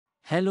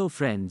Hello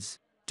friends.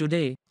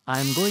 Today,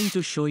 I am going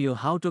to show you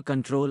how to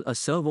control a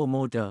servo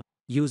motor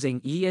using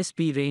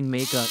ESP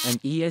Rainmaker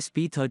and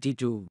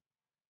ESP32.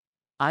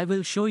 I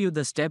will show you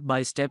the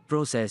step-by-step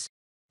process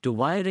to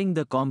wiring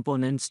the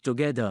components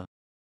together.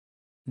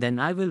 Then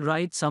I will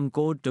write some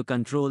code to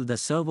control the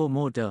servo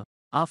motor.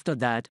 After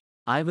that,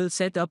 I will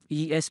set up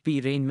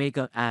ESP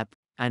Rainmaker app,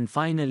 and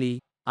finally,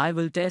 I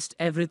will test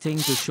everything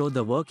to show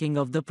the working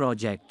of the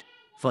project.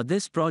 For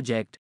this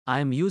project, I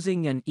am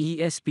using an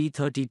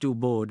ESP32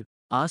 board,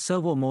 a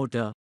servo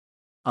motor,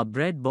 a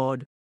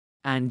breadboard,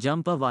 and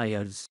jumper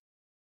wires.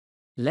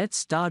 Let's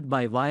start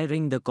by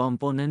wiring the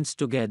components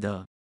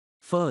together.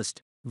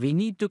 First, we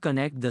need to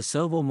connect the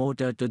servo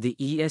motor to the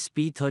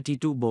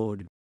ESP32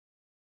 board.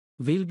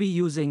 We'll be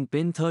using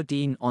pin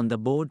 13 on the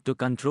board to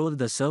control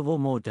the servo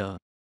motor.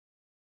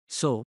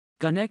 So,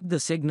 connect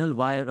the signal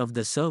wire of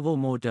the servo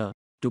motor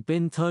to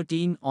pin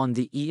 13 on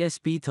the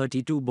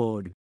ESP32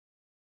 board.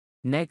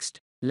 Next,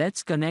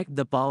 let's connect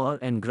the power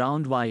and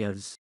ground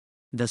wires.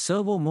 The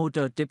servo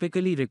motor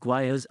typically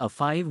requires a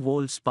 5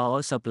 volts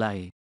power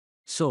supply.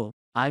 So,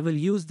 I will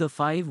use the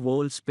 5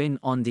 volts pin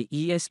on the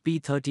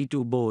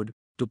ESP32 board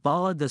to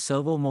power the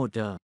servo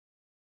motor.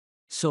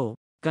 So,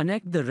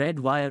 connect the red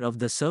wire of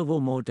the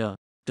servo motor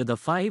to the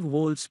 5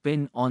 volts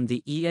pin on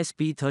the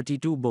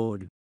ESP32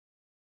 board.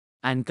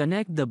 And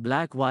connect the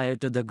black wire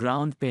to the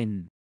ground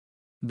pin.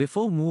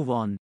 Before move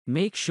on,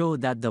 make sure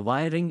that the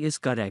wiring is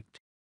correct.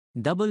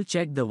 Double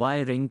check the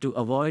wiring to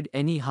avoid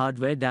any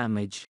hardware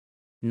damage.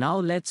 Now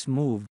let's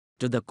move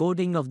to the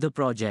coding of the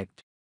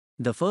project.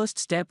 The first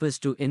step is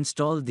to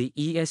install the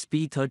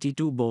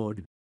ESP32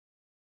 board.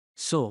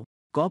 So,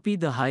 copy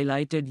the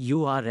highlighted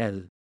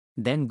URL.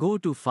 Then go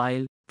to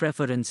File,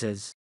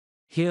 Preferences.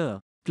 Here,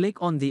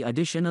 click on the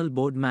Additional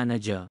Board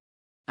Manager.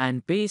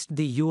 And paste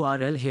the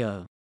URL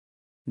here.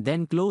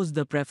 Then close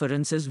the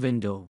Preferences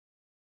window.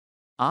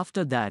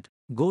 After that,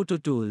 go to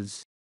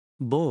Tools,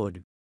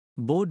 Board,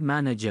 Board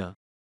Manager.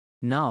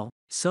 Now,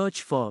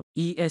 search for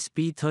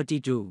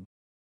ESP32.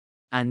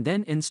 And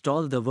then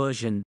install the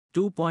version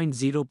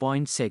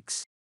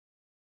 2.0.6.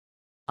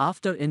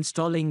 After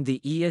installing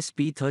the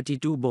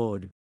ESP32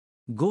 board,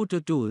 go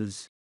to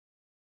Tools,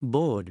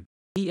 Board,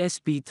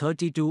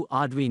 ESP32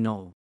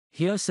 Arduino.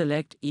 Here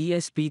select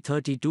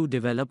ESP32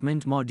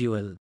 Development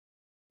Module.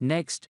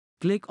 Next,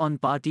 click on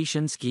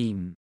Partition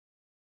Scheme.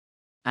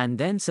 And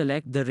then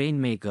select the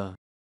Rainmaker.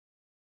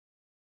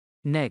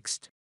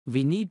 Next,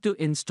 we need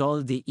to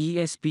install the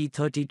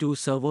ESP32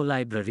 servo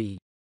library.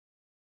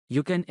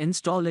 You can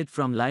install it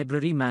from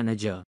Library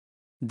Manager.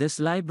 This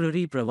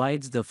library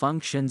provides the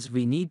functions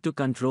we need to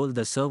control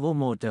the servo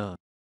motor.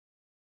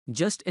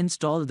 Just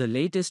install the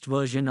latest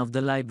version of the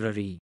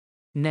library.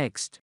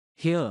 Next,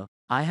 here,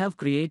 I have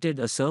created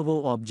a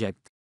servo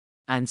object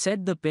and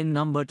set the pin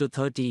number to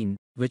 13,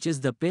 which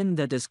is the pin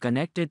that is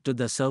connected to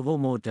the servo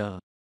motor.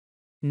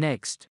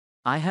 Next,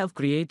 I have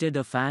created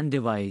a fan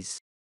device.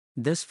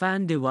 This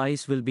fan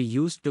device will be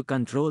used to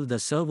control the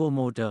servo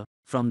motor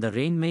from the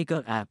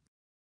Rainmaker app.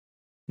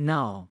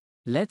 Now,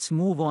 let's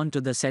move on to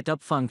the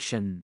setup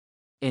function.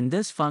 In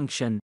this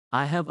function,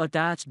 I have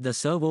attached the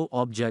servo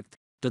object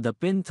to the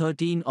pin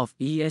 13 of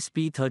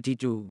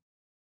ESP32.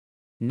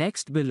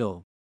 Next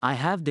below, I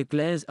have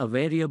declares a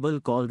variable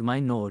called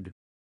myNode.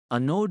 A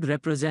node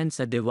represents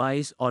a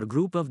device or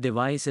group of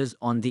devices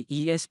on the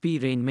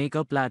ESP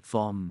Rainmaker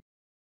platform.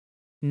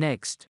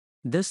 Next,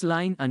 this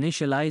line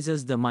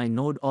initializes the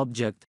myNode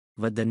object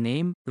with the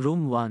name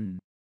room1.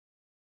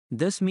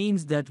 This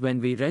means that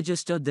when we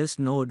register this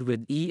node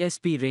with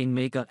ESP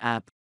Rainmaker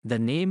app, the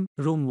name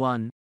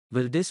room1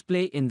 will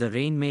display in the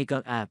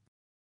Rainmaker app.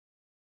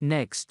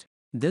 Next,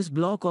 this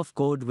block of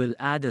code will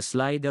add a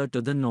slider to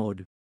the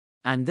node.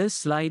 And this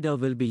slider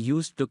will be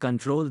used to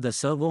control the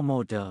servo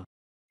motor.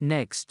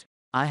 Next,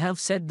 I have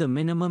set the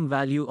minimum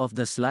value of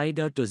the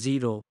slider to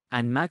 0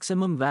 and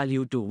maximum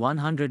value to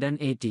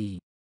 180.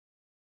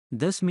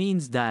 This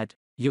means that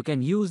you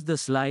can use the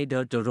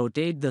slider to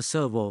rotate the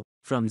servo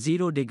from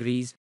 0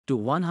 degrees to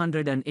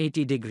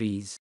 180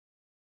 degrees.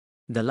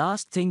 The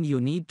last thing you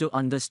need to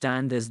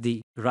understand is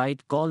the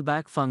write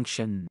callback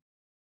function.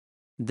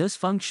 This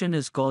function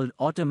is called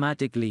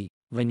automatically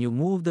when you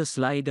move the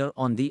slider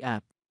on the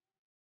app.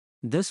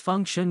 This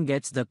function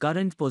gets the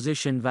current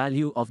position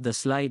value of the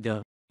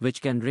slider,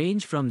 which can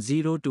range from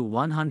 0 to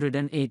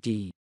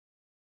 180.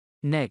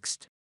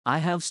 Next, I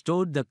have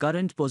stored the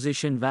current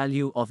position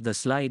value of the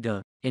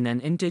slider in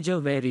an integer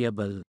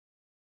variable.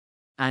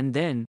 And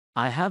then,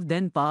 I have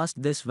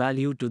passed this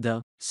value to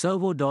the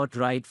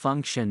servo.write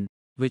function,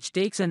 which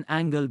takes an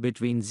angle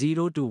between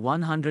 0 to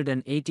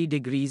 180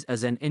 degrees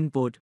as an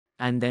input,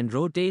 and then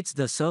rotates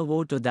the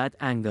servo to that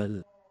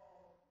angle.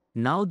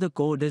 Now the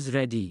code is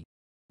ready.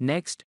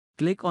 Next,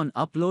 click on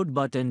Upload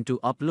button to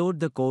upload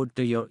the code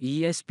to your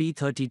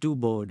ESP32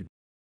 board.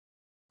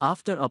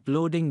 After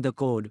uploading the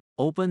code,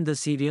 open the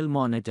serial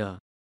monitor.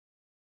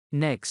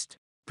 Next,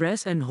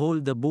 press and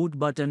hold the boot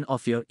button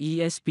of your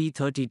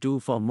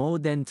ESP32 for more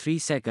than 3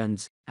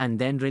 seconds, and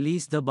then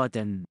release the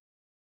button.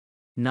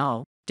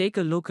 Now, take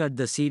a look at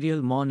the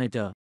serial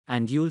monitor.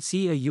 and you'll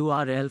see a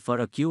URL for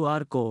a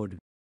QR code.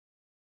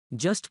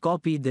 Just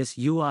copy this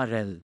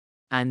URL,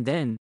 and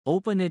then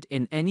open it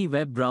in any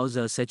web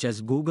browser such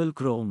as Google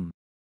Chrome.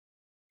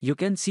 You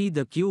can see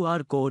the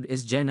QR code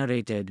is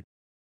generated.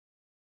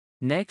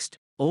 Next,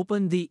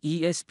 open the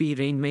ESP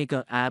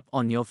Rainmaker app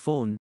on your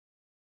phone.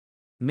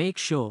 Make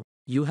sure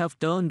you have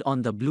turned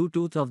on the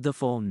Bluetooth of the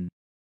phone.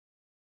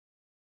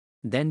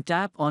 Then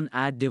tap on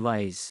Add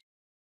Device.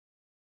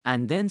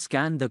 And then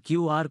scan the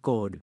QR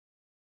code.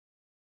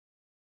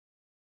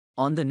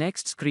 On the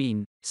next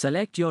screen,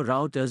 select your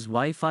router's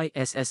Wi-Fi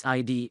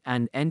SSID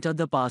and enter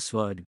the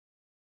password.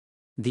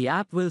 The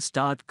app will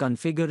start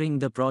configuring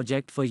the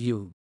project for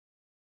you.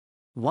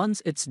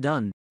 Once it's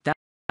done,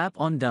 tap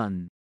on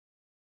Done.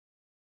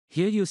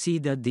 Here you see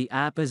that the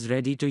app is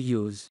ready to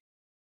use.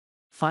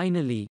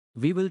 Finally,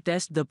 we will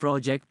test the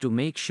project to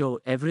make sure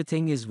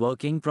everything is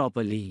working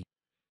properly.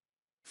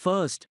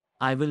 First,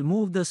 I will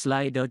move the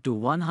slider to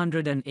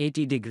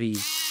 180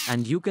 degrees,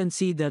 and you can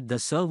see that the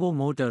servo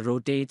motor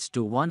rotates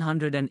to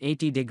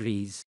 180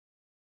 degrees.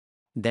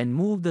 Then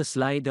move the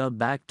slider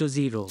back to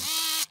 0.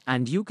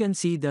 And you can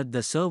see that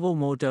the servo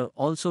motor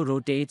also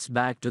rotates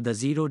back to the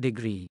 0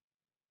 degree.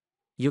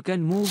 You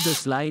can move the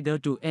slider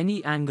to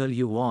any angle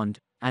you want,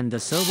 and the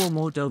servo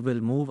motor will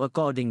move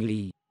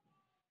accordingly.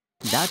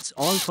 That's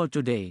all for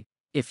today.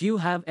 If you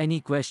have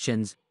any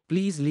questions,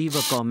 please leave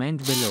a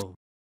comment below.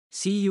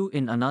 See you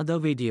in another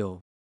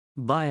video.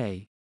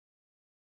 Bye.